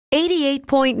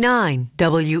88.9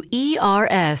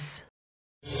 WERS.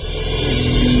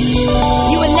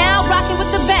 You are now rocking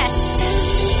with the best.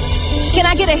 Can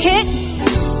I get a hit?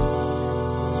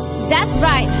 That's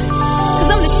right.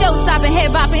 Cause I'm the show-stopping,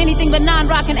 head-bopping, anything but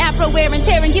non-rocking, afro-wearing,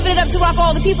 tearing, giving it up to rock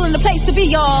all the people in the place to be,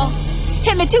 y'all.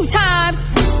 Hit me 2 times.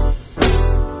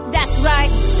 That's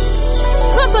right.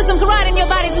 So put some karate in your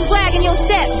body, some swag in your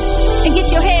step, and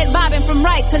get your head bobbing from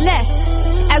right to left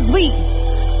as we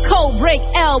cold break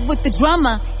L with the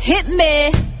drummer. Hit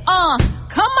me.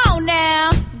 Come on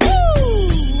now. Woo!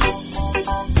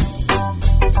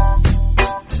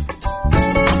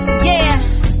 Yeah,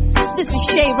 this is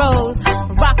Shea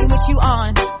rocking with you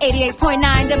on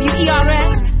 88.9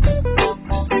 WERS.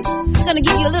 Gonna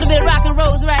give you a little bit of rock and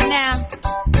rolls right now.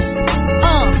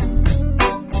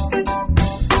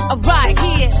 Alright,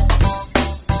 here.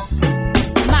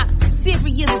 My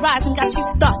serious rising got you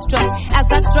starstruck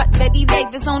as I strut Betty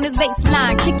Davis on his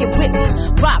baseline. Kick it with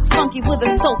me, rock funky with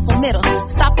a soulful middle.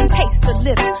 Stop and taste a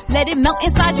little, let it melt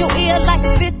inside your ear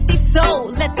like 50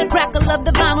 soul. Let the crackle of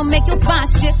the vinyl make your spine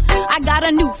shift. I got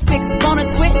a new fix, wanna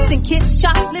twist and kiss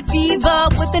chocolate fever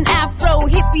with an afro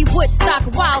hippie Woodstock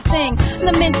wild thing,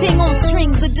 lamenting on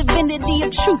strings, the divinity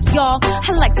of truth, y'all.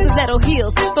 I like stiletto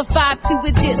heels, but 5'2"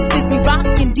 it just fits me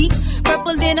rockin' deep.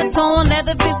 Purple in a tone,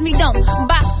 leather fits me, don't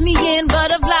box me in,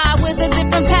 butterfly with a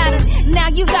different pattern. Now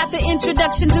you got the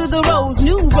introduction to the rose,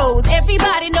 new rose.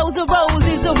 Everybody knows a rose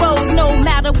is a rose, no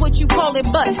matter what you call it,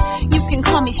 but you can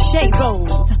call me Shea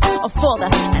Rose. Or for the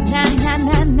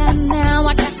now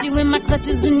I got you in my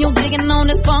clutches and you're digging on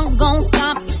this funk, gon'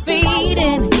 stop you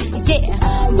fading. Yeah,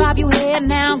 bob your head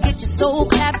now, get your soul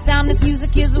clapped down. This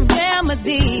music is a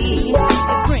remedy.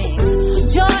 It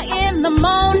brings joy in the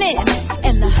morning,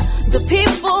 and the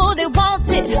people they want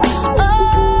it.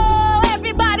 Oh,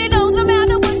 everybody knows no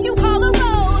matter what you call a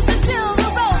rose, it's still a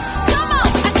rose. Come on,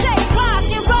 I say rock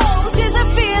and rose is a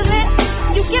feeling.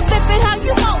 You can flip it how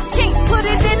you want, can't put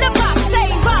it in a box. Say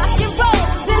rock and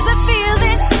rose is a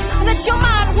feeling. Let your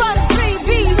mind run free,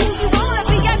 be who you wanna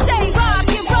be. I say rock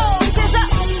and rose is a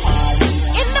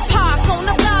in the park, on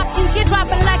the block, you get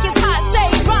dropping like it's hot. Say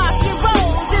rock and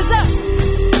rose is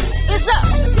a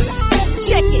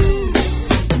check it.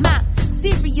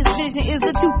 Vision is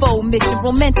a twofold mission.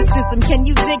 Romanticism, can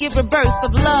you dig it? Rebirth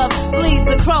of love bleeds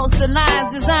across the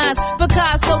lines, designs.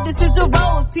 Picasso, this is the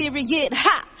rose period.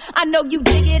 Ha! I know you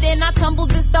dig it, and I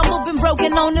tumbled and stumbled, been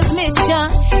broken on this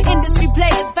mission. Industry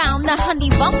players found the honey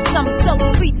bump, some so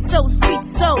sweet, so sweet,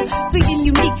 so sweet and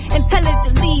unique.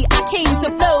 Intelligently, I came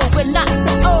to flow, but not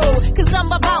to owe. Cause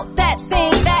I'm about that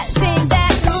thing, that thing, that.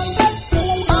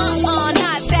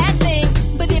 Not that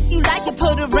thing. But if you like it,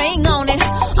 put a ring on it.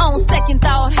 On second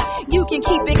thought, you can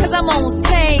keep it, cause I'm on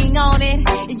sing on it.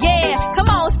 Yeah, come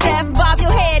on, Steph, bob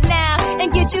your head now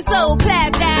and get your soul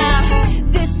clapped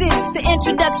down. This is the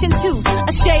introduction to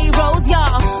a Shea Rose,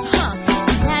 y'all.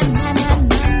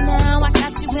 Now I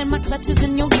got you in my clutches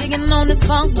and you're digging on this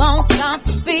funk, won't stop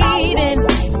the beating.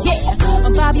 Yeah,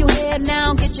 bob your head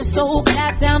now, get your soul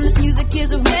clapped down. This music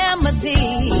is a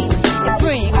remedy. It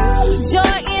brings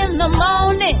joy in the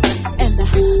morning, and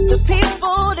the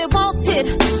people they want it.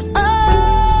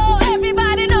 Oh,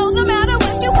 everybody knows no matter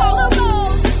what you call a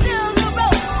rose, it's still a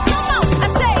rose. Come on, I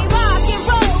say rock and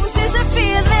rose is a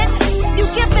feeling. You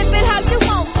can flip it how you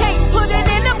want, can't put it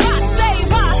in a box. Say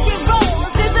rock and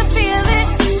rose is a feeling.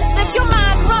 Let your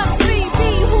mind run free, be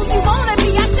who you wanna be.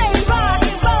 I say rock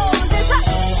and rose is a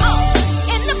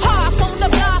in the park, on the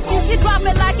block, you can drop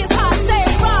it like it's hot. Say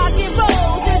rock and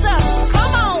rose is a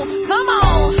come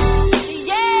on,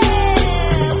 yeah.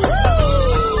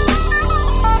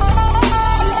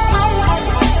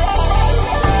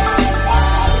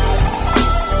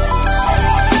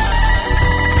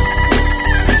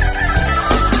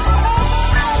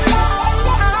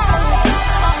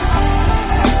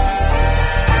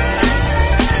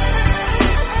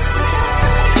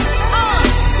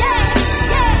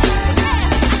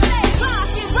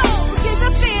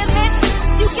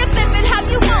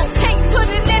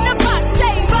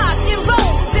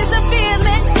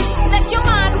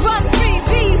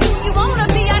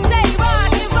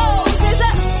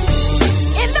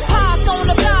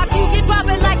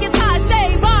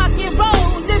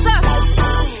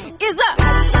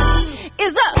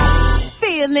 Is a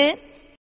feeling.